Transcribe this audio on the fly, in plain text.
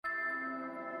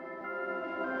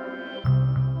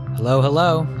Hello,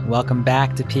 hello. Welcome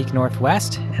back to Peak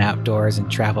Northwest, an outdoors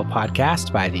and travel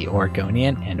podcast by the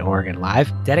Oregonian and Oregon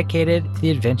Live, dedicated to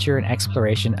the adventure and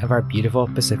exploration of our beautiful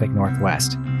Pacific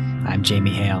Northwest. I'm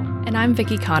Jamie Hale. And I'm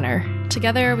Vicki Connor.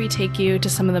 Together, we take you to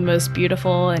some of the most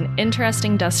beautiful and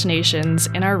interesting destinations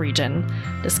in our region,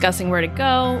 discussing where to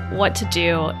go, what to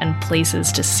do, and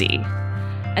places to see.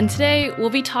 And today, we'll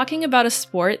be talking about a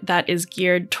sport that is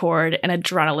geared toward an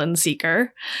adrenaline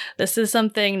seeker. This is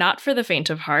something not for the faint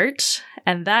of heart,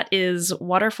 and that is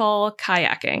waterfall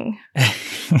kayaking.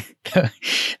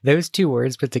 Those two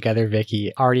words put together,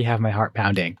 Vicki, already have my heart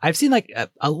pounding. I've seen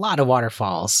a lot of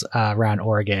waterfalls around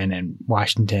Oregon and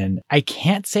Washington. I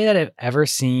can't say that I've ever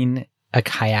seen a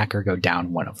kayaker go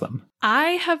down one of them.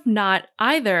 I have not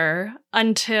either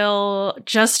until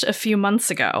just a few months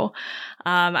ago.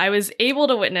 I was able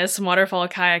to witness some waterfall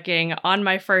kayaking on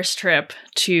my first trip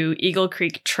to Eagle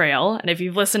Creek Trail. And if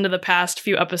you've listened to the past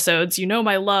few episodes, you know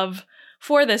my love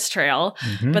for this trail.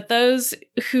 Mm-hmm. But those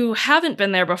who haven't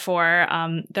been there before,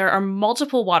 there are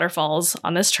multiple waterfalls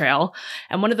on this trail.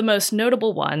 And one of the most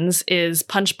notable ones is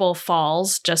Punch Bowl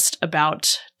Falls, just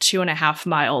about 2.5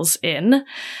 miles in.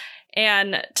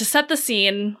 And to set the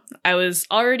scene, I was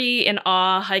already in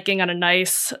awe hiking on a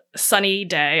nice sunny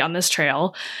day on this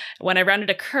trail when I rounded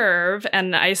a curve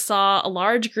and I saw a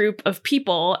large group of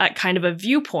people at kind of a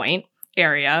viewpoint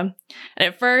area. And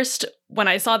at first, when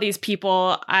I saw these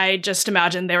people, I just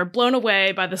imagined they were blown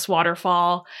away by this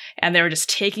waterfall and they were just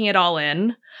taking it all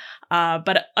in.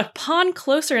 But upon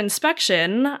closer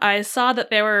inspection, I saw that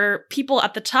there were people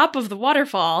at the top of the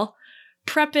waterfall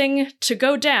prepping to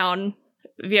go down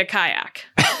via kayak.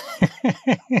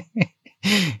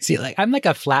 See, I'm like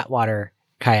a flat water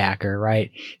kayaker,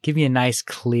 right? Give me a nice,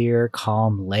 clear,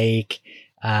 calm lake,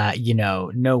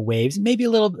 no waves, maybe a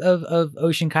little of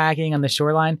ocean kayaking on the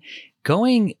shoreline.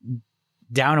 Going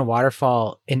down a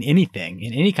waterfall in any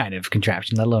kind of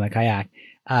contraption, let alone a kayak,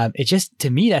 it just,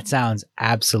 to me, that sounds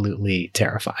absolutely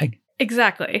terrifying.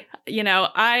 Exactly.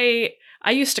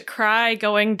 I used to cry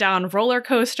going down roller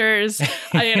coasters.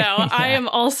 Yeah. I am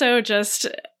also just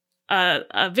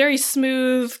a very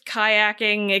smooth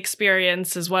kayaking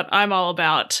experience is what I'm all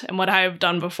about and what I have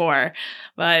done before.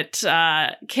 But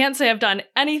can't say I've done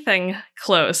anything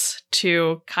close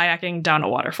to kayaking down a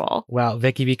waterfall. Well,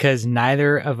 Vicki, because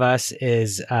neither of us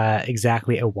is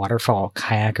exactly a waterfall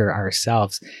kayaker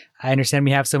ourselves, I understand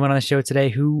we have someone on the show today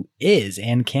who is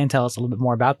and can tell us a little bit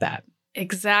more about that.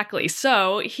 Exactly.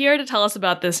 So here to tell us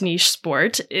about this niche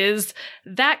sport is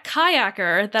that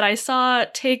kayaker that I saw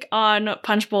take on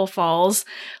Punch Bowl Falls,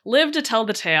 live to tell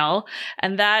the tale,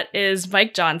 and that is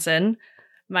Mike Johnson.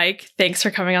 Mike, thanks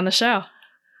for coming on the show.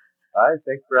 Hi,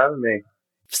 thanks for having me.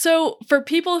 So for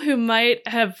people who might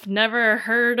have never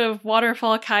heard of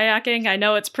waterfall kayaking, I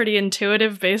know it's pretty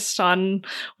intuitive based on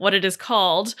what it is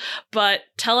called, but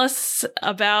tell us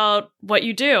about what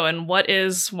you do and what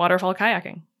is waterfall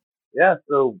kayaking? Yeah,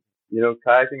 so,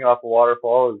 kayaking off a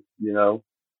waterfall is,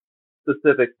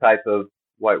 specific type of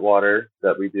whitewater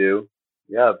that we do.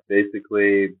 Yeah,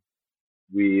 basically,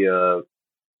 we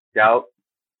scout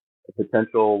a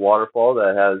potential waterfall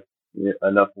that has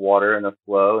enough water, enough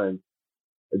flow, and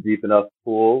a deep enough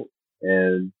pool.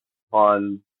 And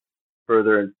upon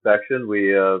further inspection,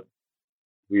 we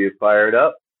fire it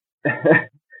up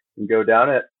and go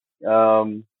down it.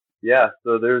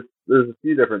 So there's a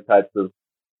few different types of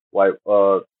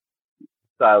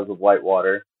styles of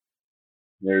whitewater.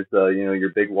 There's your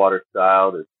big water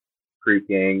style, there's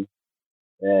creeking,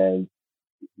 and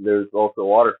there's also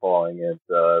waterfalling. And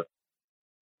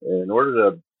in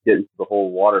order to get into the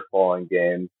whole waterfalling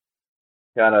game,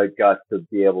 kind of got to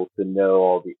be able to know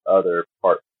all the other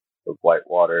parts of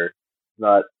whitewater. It's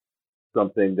not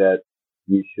something that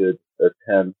you should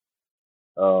attempt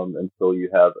until you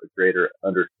have a greater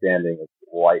understanding of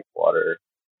whitewater.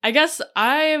 I guess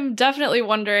I'm definitely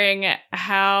wondering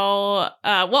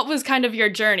what was kind of your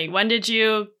journey? When did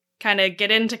you kind of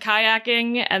get into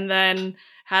kayaking, and then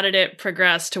how did it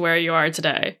progress to where you are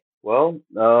today? Well,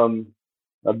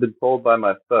 I've been told by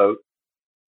my folks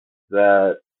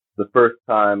that the first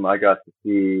time I got to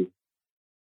see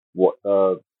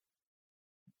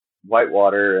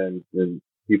whitewater and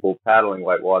people paddling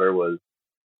whitewater was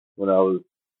when I was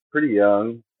pretty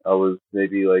young. I was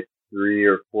maybe like 3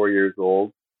 or 4 years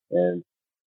old. And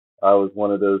I was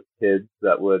one of those kids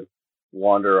that would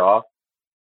wander off.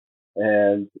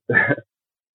 And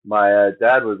my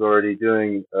dad was already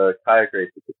doing a kayak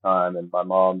race at the time, and my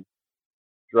mom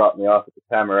dropped me off at the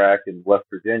Tamarack in West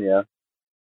Virginia.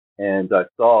 And I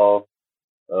saw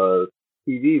a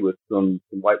TV with some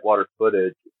whitewater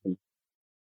footage, some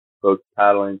folks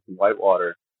paddling some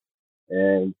whitewater.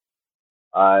 And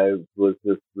I was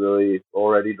just really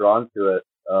already drawn to it.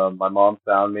 My mom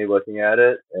found me looking at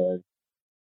it, and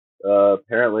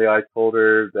apparently I told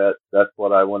her that that's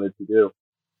what I wanted to do.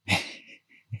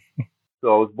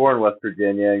 So I was born in West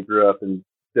Virginia and grew up in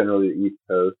generally the East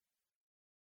Coast,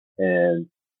 and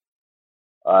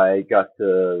I got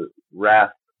to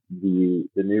raft the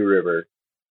New River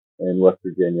in West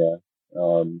Virginia,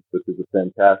 which is a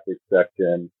fantastic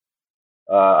section.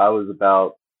 I was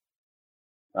about,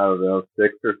 I don't know,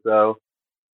 6 or so,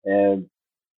 and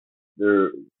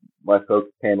there, my folks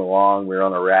came along. We were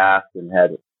on a raft and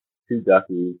had 2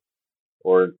 duckies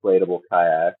or inflatable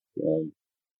kayaks, and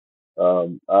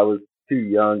I was too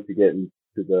young to get into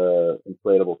the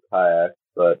inflatable kayak,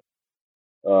 but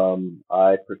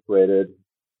I persuaded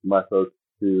my folks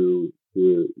to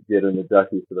get in the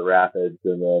ducky for the rapids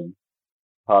and then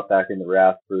hop back in the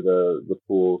raft for the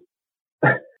pool.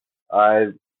 I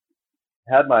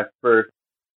had my first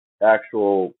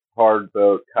actual hard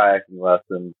boat kayaking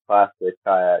lesson, plastic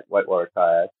kayak, whitewater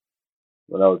kayak,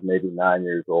 when I was maybe 9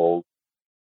 years old,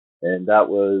 and that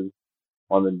was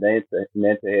on the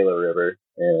Nantahala River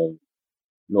in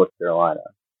North Carolina.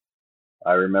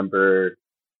 I remember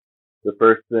the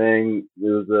first thing, it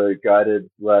was a guided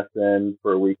lesson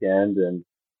for a weekend, and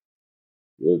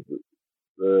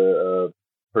the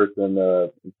person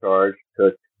in charge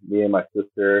took me and my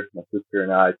sister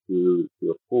and I to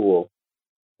a pool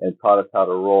and taught us how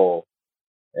to roll.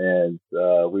 And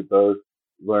we both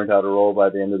learned how to roll by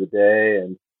the end of the day,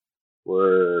 and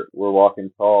we're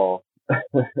walking tall.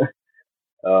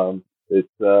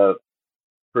 It's a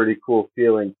pretty cool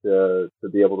feeling to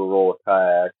be able to roll a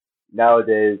kayak.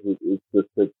 Nowadays, it's just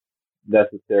a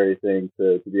necessary thing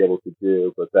to be able to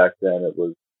do, but back then it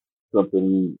was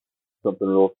something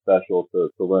real special to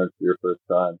learn for your first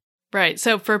time. Right.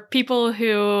 So for people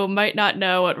who might not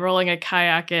know what rolling a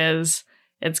kayak is,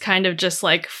 it's kind of just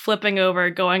like flipping over,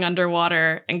 going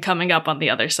underwater, and coming up on the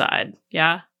other side.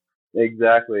 Yeah?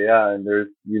 Exactly, yeah. And there's,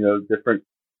 different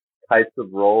types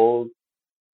of rolls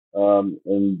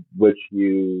in which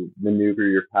you maneuver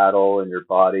your paddle and your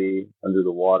body under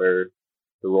the water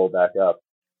to roll back up.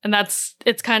 And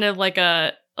it's kind of like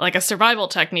a survival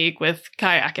technique with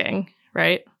kayaking,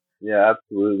 right? Yeah,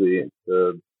 absolutely.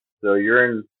 So you're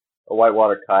in a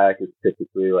whitewater kayak is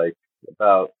typically like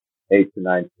about 8 to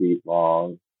 9 feet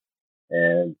long,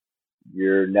 and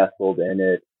you're nestled in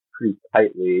it pretty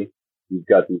tightly. You've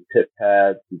got these tip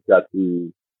pads, you've got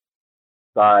these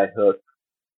thigh hooks,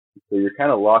 so you're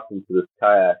kind of locked into this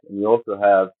kayak, and you also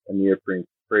have a neoprene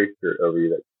spray skirt over you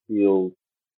that seals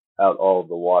out all of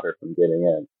the water from getting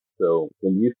in. So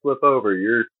when you flip over,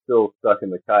 you're still stuck in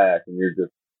the kayak, and you're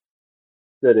just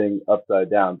sitting upside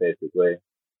down, basically.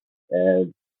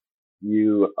 And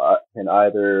you can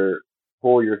either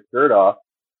pull your skirt off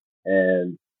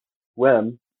and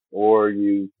swim, or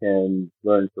you can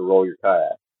learn to roll your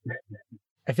kayak.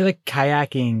 I feel like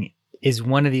kayaking is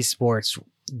one of these sports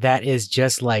that is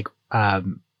just like, I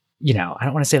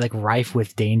don't want to say like rife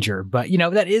with danger, but,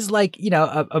 that is like,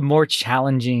 a more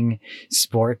challenging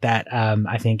sport that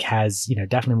I think has,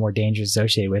 definitely more dangers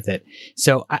associated with it.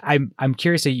 So I'm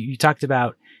curious. So you talked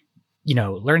about,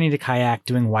 learning to kayak,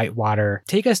 doing whitewater.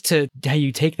 Take us to how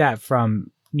you take that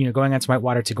from, going onto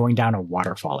whitewater to going down a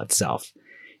waterfall itself.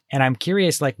 And I'm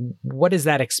curious, like, what is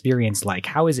that experience like?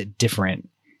 How is it different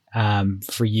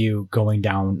for you going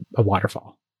down a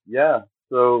waterfall? Yeah.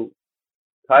 So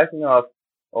kayaking off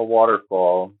a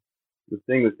waterfall, the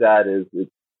thing with that is it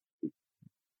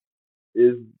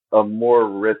is a more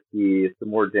risky, it's a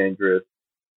more dangerous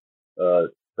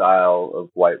style of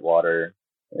whitewater,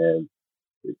 and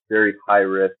it's very high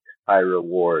risk, high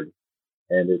reward.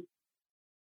 And it's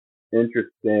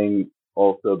interesting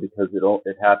also because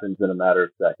it happens in a matter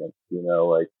of seconds.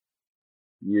 Like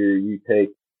you take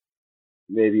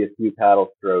maybe a few paddle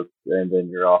strokes and then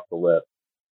you're off the lip.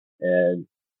 And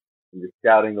when you're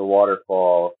scouting the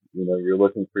waterfall, you're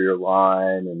looking for your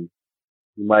line, and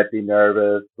you might be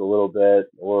nervous a little bit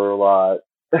or a lot.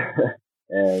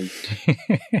 And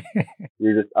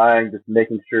you're just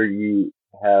making sure you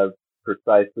have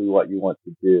precisely what you want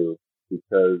to do,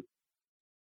 because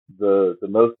the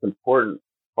most important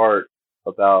part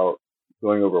about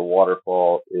going over a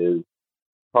waterfall is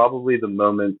probably the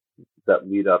moments that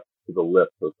lead up to the lip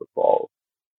of the fall.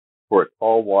 For a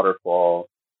tall waterfall,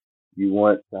 you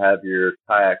want to have your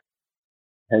kayak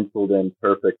penciled in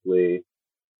perfectly,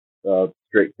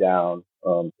 straight down,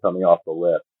 coming off the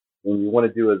lip. And you want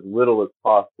to do as little as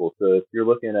possible. So if you're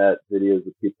looking at videos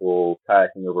of people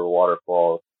kayaking over a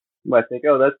waterfall, you might think,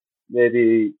 oh, that's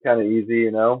maybe kind of easy,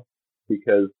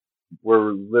 because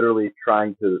we're literally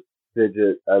trying to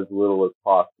fidget as little as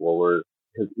possible. We're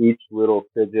because each little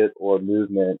fidget or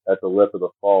movement at the lip of the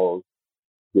falls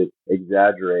gets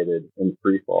exaggerated in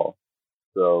free fall.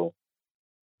 So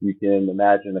you can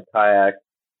imagine a kayak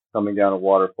coming down a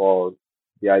waterfall.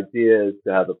 The idea is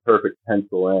to have a perfect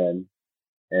pencil in,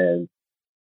 and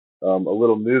a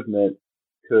little movement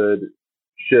could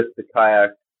shift the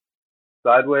kayak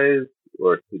sideways,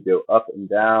 or it could go up and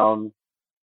down.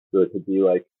 So it could be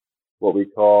like what we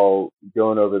call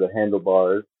going over the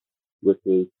handlebars, which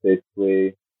is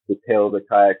basically the tail of the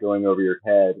kayak going over your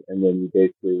head, and then you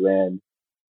basically land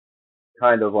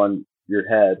kind of on your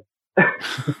head.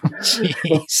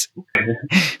 Jeez.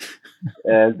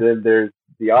 And then there's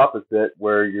the opposite,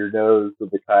 where your nose of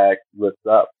the kayak lifts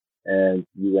up and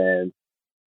you land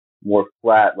more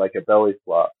flat, like a belly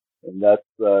flop. And that's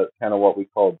kind of what we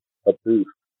call a boost,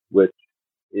 which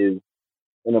is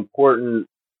an important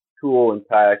tool in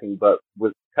kayaking. But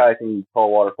with kayaking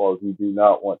tall waterfalls, you do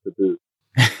not want to boost.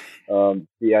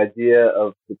 The idea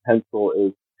of the pencil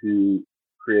is to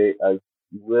create as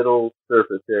little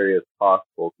surface area as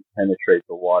possible to penetrate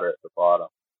the water at the bottom.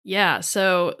 Yeah,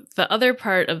 so the other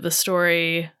part of the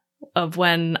story of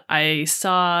when I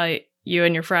saw you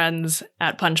and your friends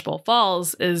at Punchbowl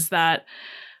Falls is that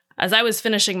as I was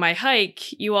finishing my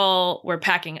hike, you all were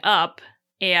packing up,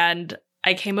 and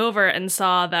I came over and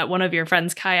saw that one of your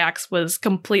friends' kayaks was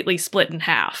completely split in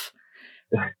half.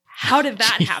 How did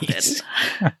that happen?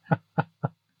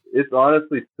 It's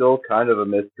honestly still kind of a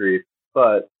mystery,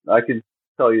 but I can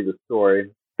tell you the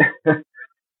story.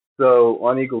 So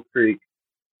on Eagle Creek,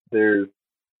 there's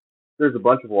a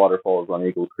bunch of waterfalls on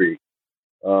Eagle Creek,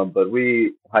 but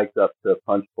we hiked up to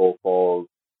Punchbowl Falls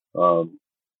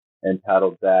and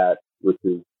paddled that, which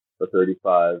is a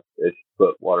 35-ish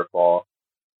foot waterfall.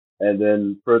 And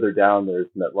then further down, there's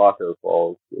Metlaco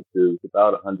Falls, which is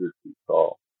about 100 feet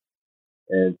tall.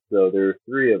 And so there were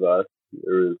three of us.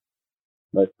 There was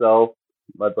myself,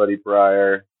 my buddy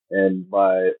Briar, and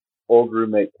my old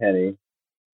roommate Kenny.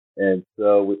 And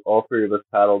so all three of us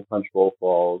paddled Punchbowl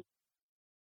Falls,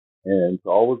 and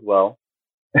all was well.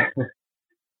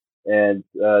 And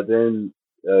then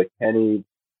Kenny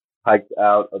hiked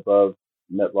out above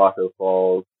Metlaco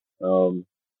Falls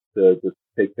to just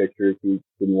take pictures. He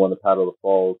didn't want to paddle the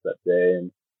falls that day,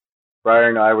 and Briar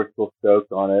and I were still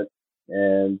stoked on it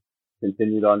and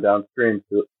continued on downstream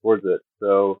towards it.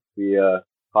 So we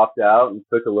hopped out and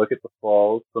took a look at the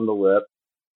falls from the lip,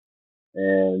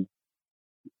 and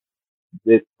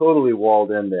it's totally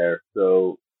walled in there.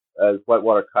 So as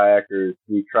whitewater kayakers,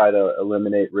 we try to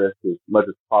eliminate risk as much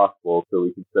as possible so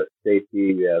we can set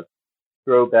safety. We have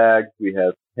throw bags, we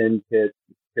have pin kits,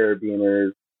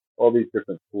 carabiners, all these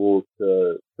different tools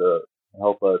to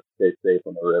help us stay safe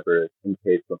on the river in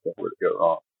case something were to go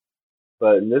wrong.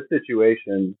 But in this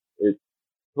situation, it's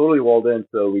totally walled in,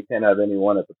 so we can't have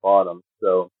anyone at the bottom.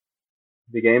 So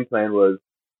the game plan was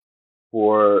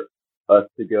for us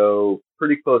to go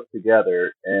pretty close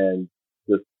together and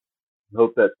just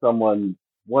hope that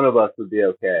one of us would be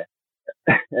okay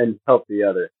and help the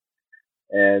other.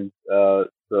 And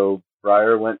so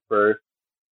Briar went first,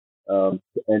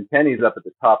 and Kenny's up at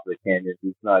the top of the canyon.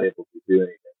 He's not able to do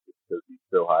anything because he's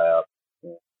so high up.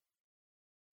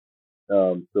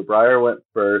 So Briar went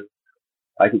first.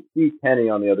 I could see Kenny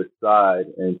on the other side,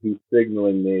 and he's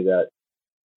signaling me that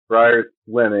Briar's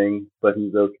swimming, but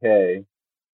he's okay.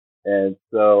 And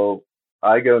so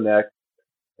I go next,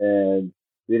 and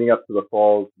leading up to the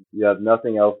falls, you have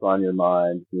nothing else on your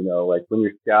mind. You know, like when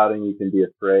you're scouting, you can be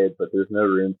afraid, but there's no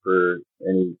room for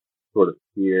any sort of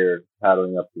fear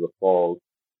paddling up to the falls.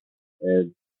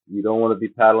 And you don't want to be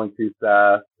paddling too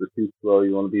fast or too slow.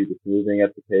 You want to be just moving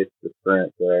at the pace of the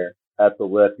current there. At the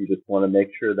lip, you just want to make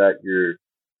sure that your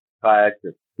kayak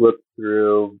just slips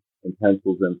through and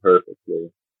pencils in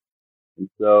perfectly. And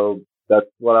so that's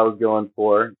what I was going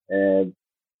for. And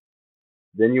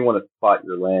then you want to spot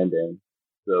your landing.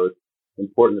 So it's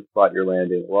important to spot your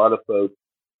landing. A lot of folks,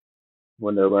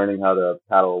 when they're learning how to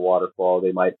paddle a waterfall,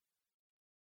 they might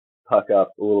tuck up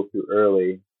a little too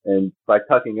early. And by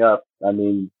tucking up, I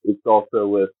mean, it's also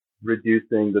with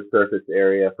reducing the surface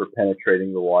area for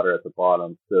penetrating the water at the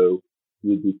bottom. So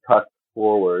you'd be tucked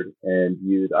forward, and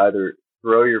you'd either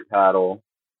throw your paddle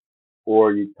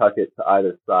or you'd tuck it to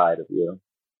either side of you.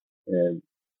 And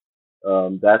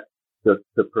that's just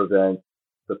to prevent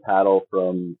the paddle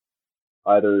from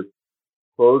either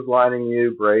clotheslining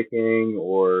you, breaking,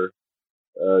 or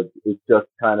it's just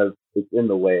it's in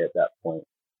the way at that point.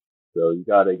 So you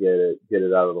got to get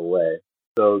it out of the way.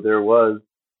 So there was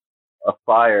a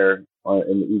fire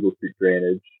in the Eagle Creek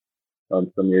drainage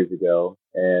some years ago,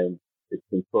 and it's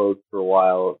been closed for a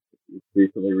while. It's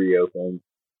recently reopened.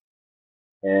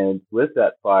 And with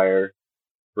that fire,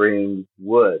 bringing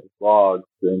wood, logs,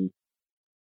 and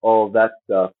all of that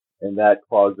stuff, and that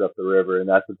clogs up the river, and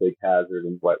that's a big hazard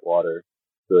in whitewater.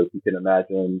 So if you can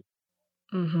imagine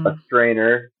a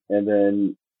strainer, and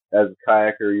then as a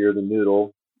kayaker, you're the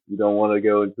noodle. You don't want to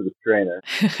go into the strainer.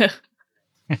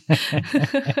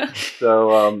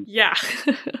 So yeah.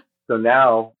 So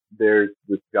now there's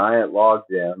this giant log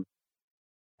jam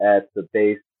at the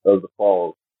base of the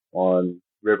falls on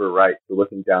River Right, so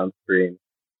looking downstream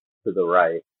to the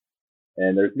right.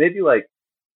 And there's maybe like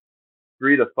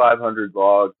 300 to 500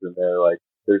 logs in there. Like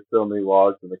there's so many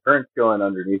logs and the current's going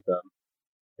underneath them.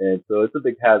 And so it's a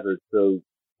big hazard. So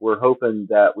we're hoping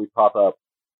that we pop up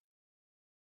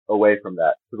away from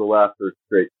that to the left or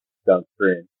straight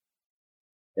downstream.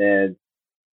 And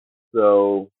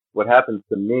so what happens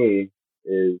to me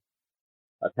is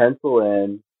I pencil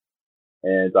in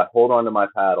and I hold onto my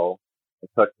paddle and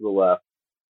tuck to the left.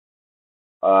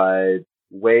 I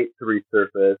wait to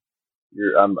resurface.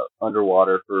 I'm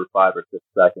underwater for 5 or 6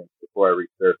 seconds before I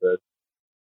resurface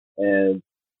and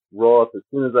roll up. As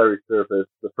soon as I resurface,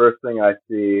 the first thing I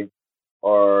see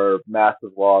are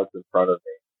massive logs in front of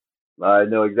me. I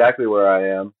know exactly where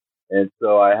I am, and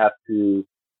so I have to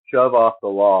shove off the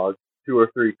logs 2 or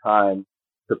 3 times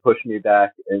to push me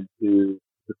back into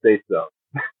the safe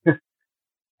zone.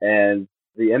 And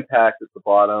the impact at the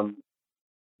bottom,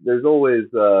 there's always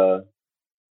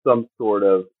some sort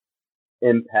of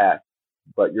impact,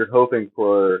 but you're hoping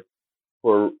for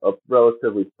a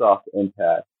relatively soft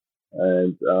impact.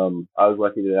 And I was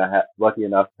lucky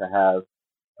enough to have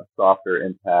a softer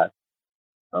impact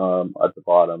at the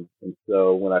bottom. And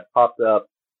so when I popped up,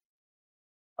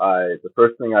 the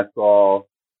first thing I saw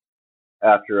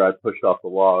after I pushed off the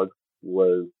logs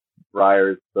was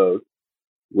Briar's boat,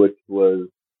 which was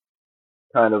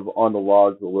kind of on the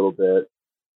logs a little bit,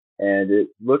 and it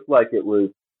looked like it was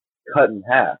cut in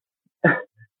half.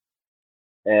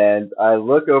 And I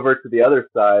look over to the other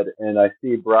side and I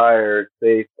see Briar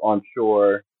safe on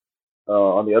shore,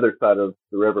 on the other side of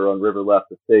the river, on River Left,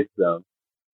 the safe zone.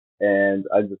 And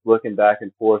I'm just looking back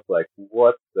and forth like,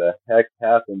 what the heck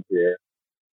happened here?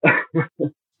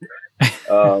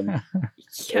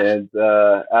 And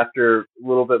after a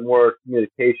little bit more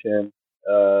communication,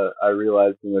 I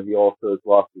realized, he also has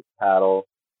lost his paddle.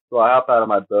 So I hop out of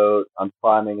my boat. I'm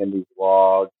climbing in these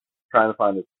logs, trying to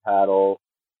find his paddle.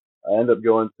 I end up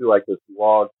going through like this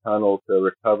log tunnel to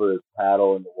recover his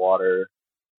paddle in the water,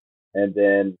 and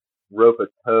then rope a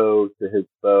tow to his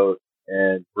boat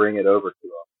and bring it over to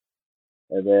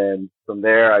him. And then from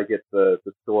there, I get the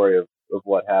story of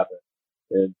what happened.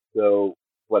 And so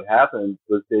what happened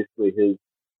was basically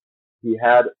he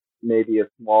had maybe a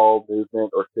small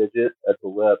movement or fidget at the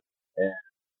lip, and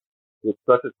with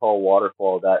such a tall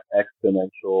waterfall, that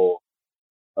exponential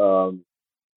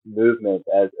movement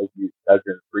as you're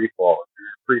in free fall. You're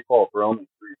in free fall for only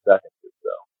 3 seconds or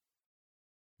so.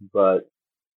 But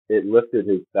it lifted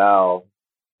his bow,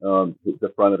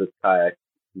 the front of his kayak,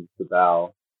 the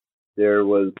bow. There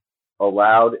was a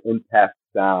loud impact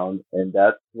sound, and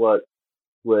that's what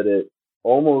split it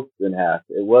almost in half.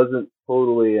 It wasn't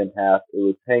totally in half. It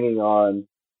was hanging on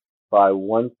by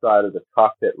one side of the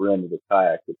cockpit rim of the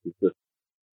kayak, which is just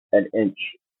an inch.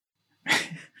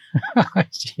 Oh,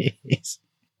 jeez.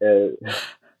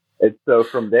 And so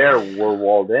from there, we're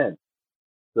walled in.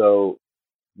 So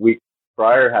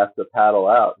Briar has to paddle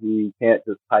out. He can't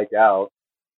just hike out.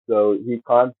 So he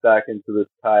climbs back into this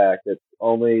kayak. It's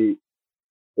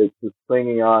just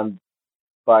clinging on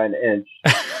by an inch.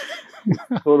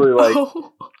 Totally like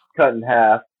cut in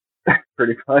half,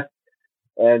 pretty much.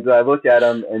 And I look at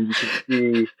him and you can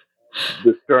see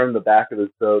the stern, the back of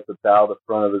his boat, the bow, the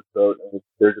front of his boat, and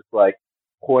they're just like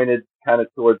pointed kind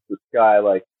of towards the sky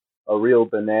like a real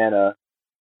banana.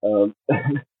 And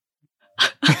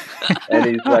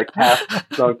he's like half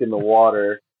sunk in the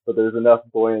water, but there's enough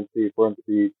buoyancy for him to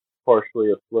be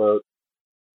partially afloat.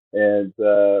 And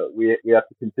we have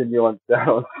to continue on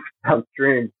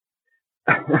downstream.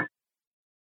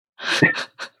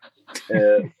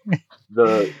 And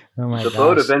the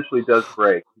boat eventually does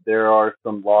break. There are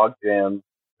some log jams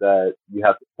that you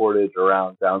have to portage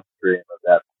around downstream of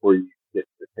that before you get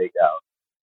to the takeout.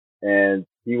 And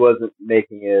he wasn't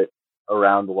making it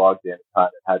around the log jam time.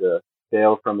 It had to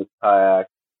sail from his kayak.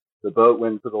 The boat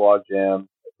went into the log jam.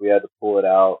 We had to pull it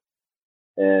out.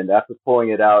 And after pulling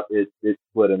it out, it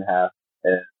split in half.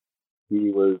 And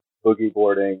he was boogie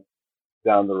boarding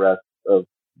down the rest of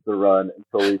the run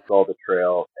until we saw the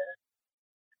trail. And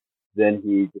then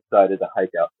he decided to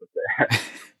hike out from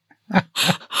there.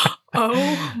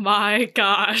 Oh my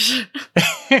gosh.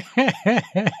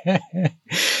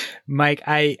 Mike,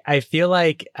 I feel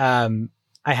like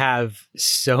I have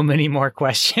so many more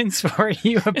questions for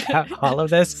you about all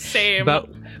of this. Same. But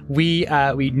we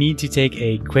need to take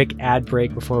a quick ad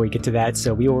break before we get to that.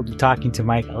 So we will be talking to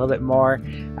Mike a little bit more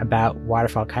about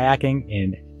waterfall kayaking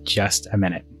in just a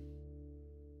minute.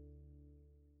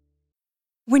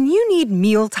 When you need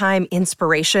mealtime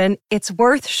inspiration, it's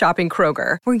worth shopping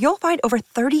Kroger, where you'll find over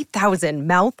 30,000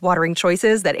 mouth-watering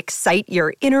choices that excite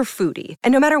your inner foodie.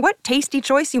 And no matter what tasty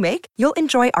choice you make, you'll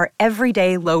enjoy our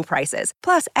everyday low prices,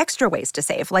 plus extra ways to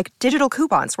save, like digital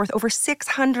coupons worth over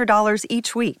 $600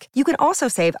 each week. You can also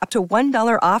save up to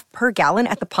 $1 off per gallon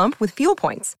at the pump with fuel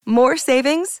points. More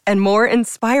savings and more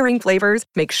inspiring flavors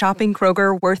make shopping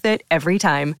Kroger worth it every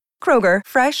time. Kroger,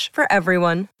 fresh for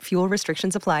everyone. Fuel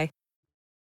restrictions apply.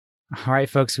 All right,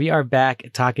 folks, we are back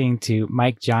talking to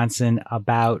Mike Johnson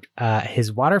about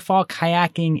his waterfall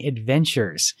kayaking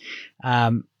adventures.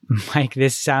 Mike,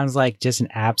 this sounds like just an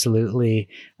absolutely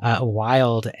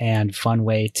wild and fun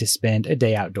way to spend a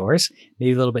day outdoors,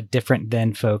 maybe a little bit different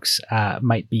than folks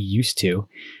might be used to.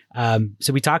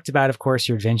 So we talked about, of course,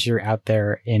 your adventure out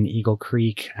there in Eagle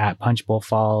Creek, at Punch Bowl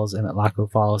Falls and at Laco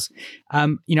Falls.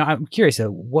 I'm curious,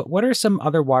 what are some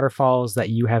other waterfalls that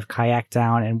you have kayaked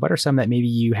down, and what are some that maybe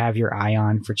you have your eye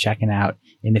on for checking out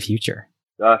in the future?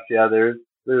 Gosh, yeah, there's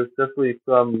definitely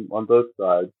some on both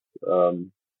sides.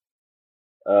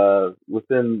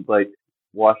 Within like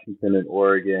Washington and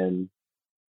Oregon,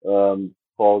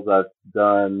 falls I've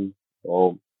done,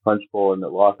 Punch Bowl and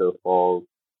at Laco Falls.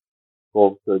 I've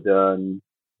also done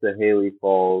the Haley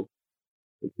Falls,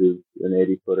 which is an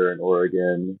 80-footer in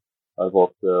Oregon. I've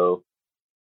also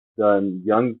done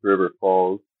Youngs River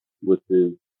Falls, which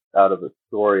is out of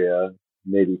Astoria,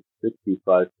 maybe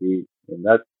 65 feet. And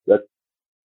that's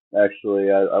actually,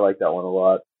 I like that one a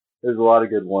lot. There's a lot of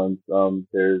good ones.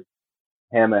 There's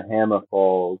Hamma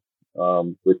Falls,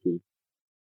 which is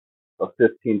a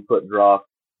 15-foot drop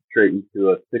straight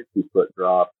into a 60-foot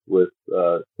drop with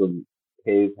some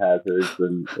cave hazards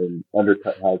and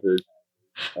undercut hazards.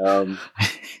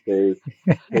 There's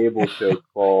Cable Choke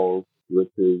Falls,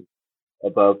 which is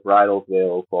above Bridal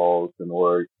Veil Falls in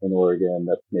Oregon.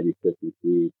 That's maybe 50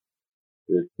 feet.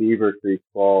 There's Beaver Creek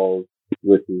Falls,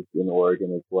 which is in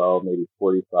Oregon as well, maybe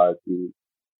 45 feet.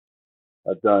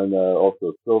 I've done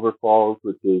also Silver Falls,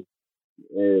 which is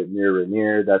near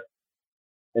Rainier. That's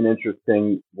an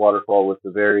interesting waterfall with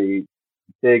a very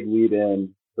big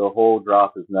lead-in. The whole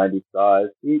drop is 95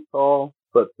 feet tall,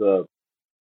 but the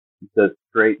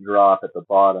straight drop at the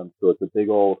bottom, so it's a big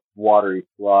old watery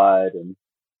slide, and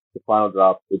the final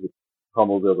drop, it just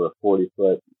tumbles over a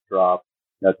 40-foot drop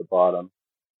at the bottom.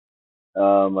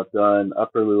 I've done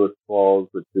Upper Lewis Falls,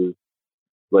 which is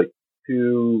like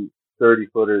two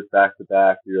 30-footers back to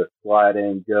back. You're just slide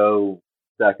in, go,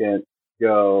 second,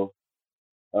 go.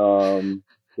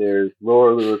 There's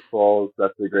Lower Lewis Falls.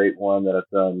 That's a great one that I've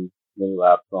done many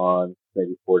laps on,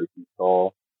 maybe 40 feet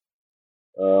tall.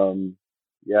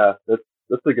 Yeah,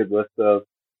 that's a good list of,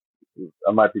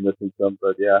 I might be missing some,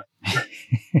 but yeah.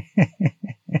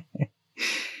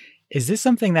 Is this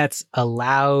something that's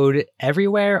allowed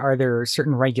everywhere? Are there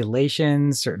certain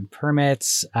regulations, certain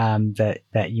permits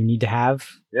that you need to have?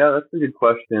 Yeah, that's a good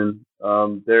question.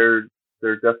 There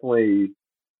are definitely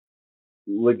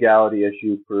legality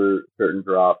issues for certain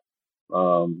drops,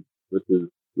 which is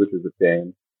a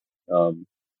shame.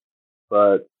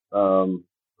 But for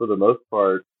the most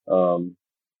part,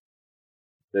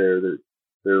 they're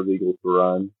legal to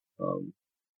run.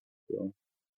 So.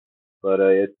 But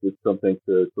it's something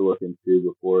to look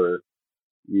into before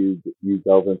you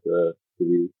delve into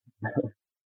these.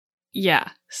 Yeah.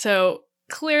 So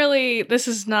clearly, this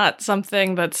is not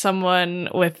something that someone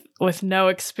with no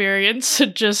experience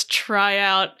should just try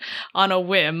out on a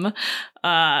whim.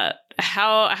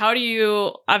 How do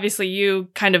you? Obviously, you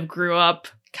kind of grew up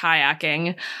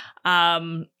kayaking.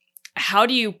 How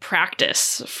do you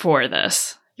practice for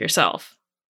this yourself?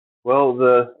 Well,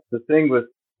 the thing with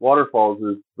waterfalls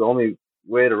is the only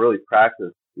way to really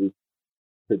practice is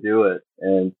to do it.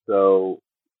 And so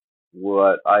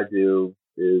what I do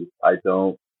is I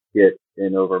don't get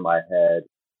in over my head.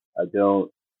 I don't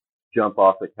jump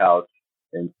off the couch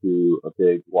into a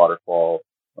big waterfall.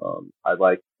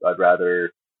 I'd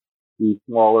rather do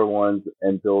smaller ones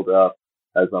and build up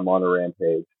as I'm on a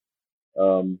rampage.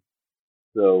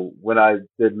 So when I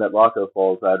did Metlaco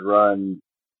Falls, I'd run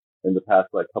in the past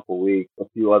couple weeks a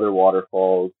few other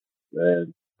waterfalls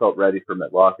and felt ready for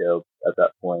Metlaco at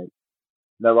that point.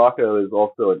 Metlaco is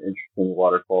also an interesting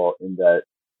waterfall in that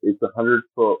it's a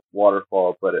 100-foot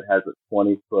waterfall, but it has a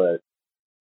 20-foot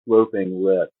sloping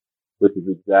lip, which is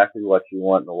exactly what you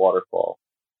want in a waterfall,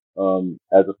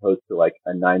 as opposed to a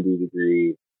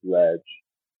 90-degree ledge.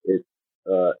 It's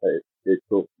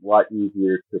lot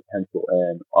easier to pencil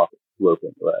in off a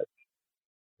sloping ledge.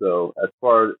 So as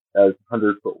far as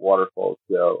 100-foot waterfalls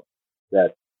go,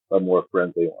 that's a more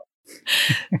friendly one.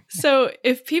 So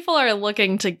if people are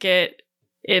looking to get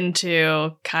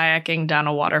into kayaking down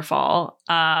a waterfall,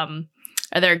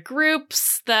 are there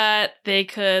groups that they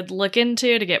could look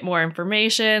into to get more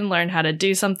information, learn how to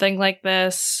do something like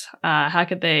this? How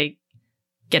could they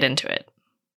get into it?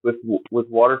 With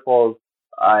waterfalls,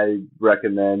 I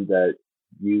recommend that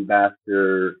you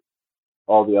master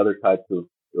all the other types of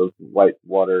white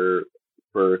water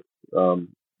first.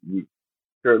 You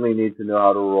certainly need to know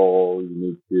how to roll. You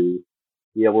need to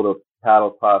be able to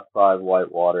paddle class 5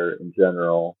 whitewater in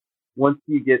general. Once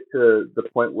you get to the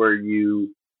point where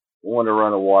you want to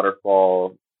run a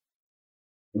waterfall,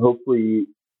 hopefully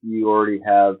you already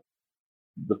have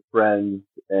the friends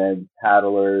and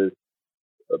paddlers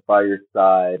by your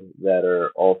side that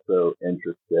are also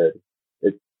interested.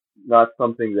 It's not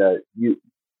something that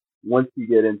once you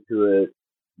get into it,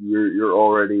 you're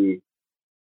already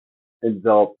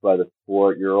enveloped by the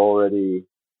sport. You already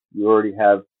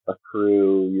have a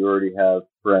crew. You already have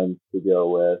friends to go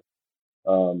with.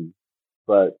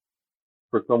 But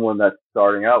for someone that's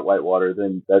starting out whitewater,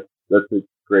 then that's a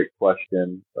great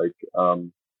question. Like,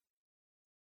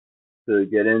 to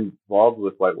get involved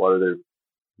with whitewater, there's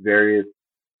various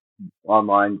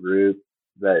online groups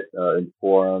that, and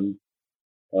forums,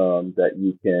 that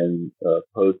you can,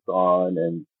 post on,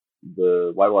 and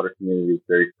the whitewater community is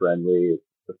very friendly. It's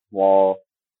a small,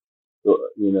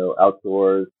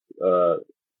 outdoors,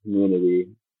 community,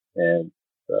 and,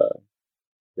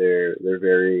 they're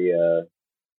very,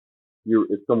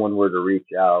 if someone were to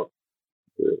reach out,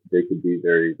 they could be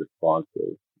very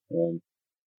responsive. And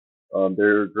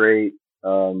there are great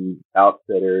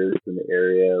outfitters in the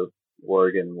area of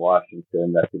Oregon and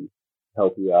Washington that can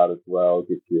help you out as well,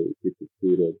 get you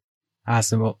suited.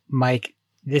 Awesome. Well, Mike,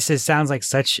 sounds like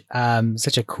such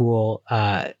a cool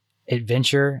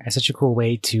adventure, such a cool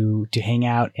way to hang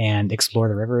out and explore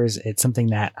the rivers. It's something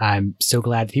that I'm so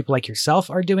glad people like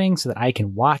yourself are doing, so that I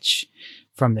can watch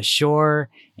from the shore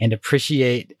and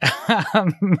appreciate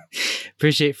from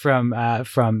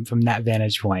that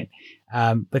vantage point.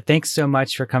 But thanks so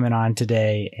much for coming on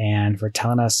today and for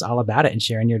telling us all about it and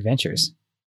sharing your adventures.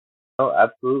 Oh,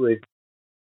 absolutely.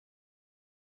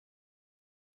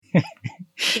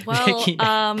 Well,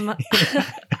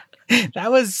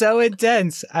 that was so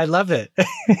intense. I love it.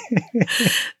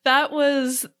 That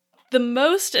was the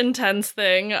most intense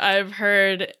thing I've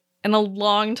heard in a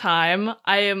long time.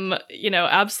 I am,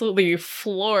 absolutely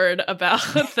floored about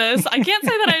this. I can't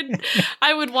say that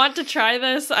I would want to try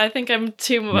this. I think I'm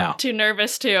too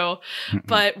nervous too.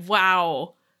 But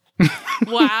wow.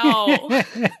 Wow.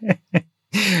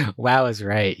 Wow is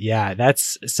right. Yeah,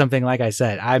 that's something, like I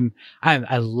said, I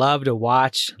love to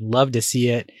watch, love to see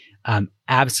it.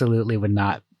 Absolutely would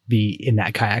not be in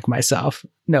that kayak myself.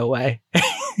 No way.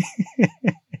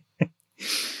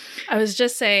 I was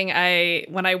just saying,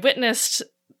 when I witnessed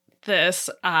this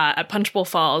at Punchbowl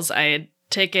Falls, I had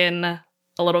taken a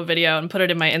little video and put it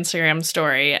in my Instagram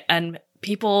story, and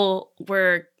people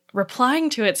were replying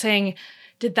to it saying,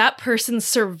 "Did that person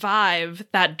survive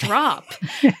that drop?"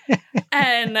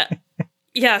 And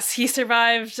yes, he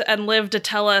survived and lived to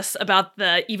tell us about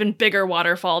the even bigger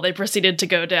waterfall they proceeded to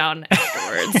go down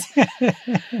afterwards.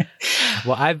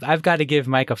 Well, I've got to give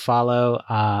Mike a follow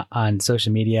on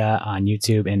social media, on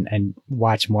YouTube, and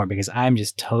watch more, because I'm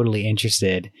just totally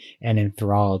interested and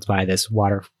enthralled by this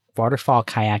waterfall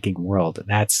kayaking world.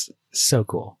 That's so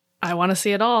cool. I want to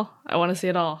see it all.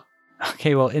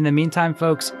 Okay, well, in the meantime,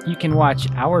 folks, you can watch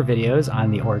our videos on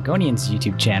the Oregonians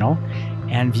YouTube channel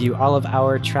and view all of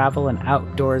our travel and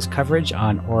outdoors coverage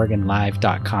on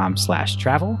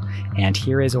OregonLive.com/travel and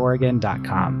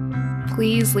HereIsOregon.com.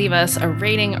 Please leave us a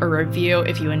rating or review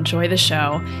if you enjoy the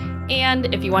show.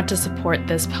 And if you want to support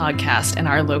this podcast and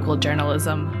our local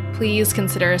journalism, please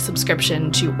consider a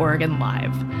subscription to Oregon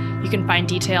Live. You can find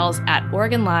details at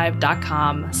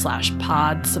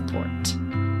OregonLive.com/pod support.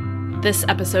 This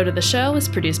episode of the show is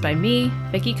produced by me,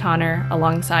 Vicki Connor,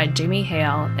 alongside Jamie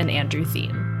Hale and Andrew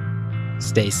Thien.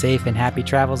 Stay safe and happy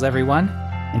travels, everyone.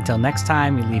 Until next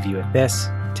time, we leave you with this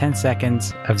 10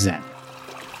 seconds of Zen.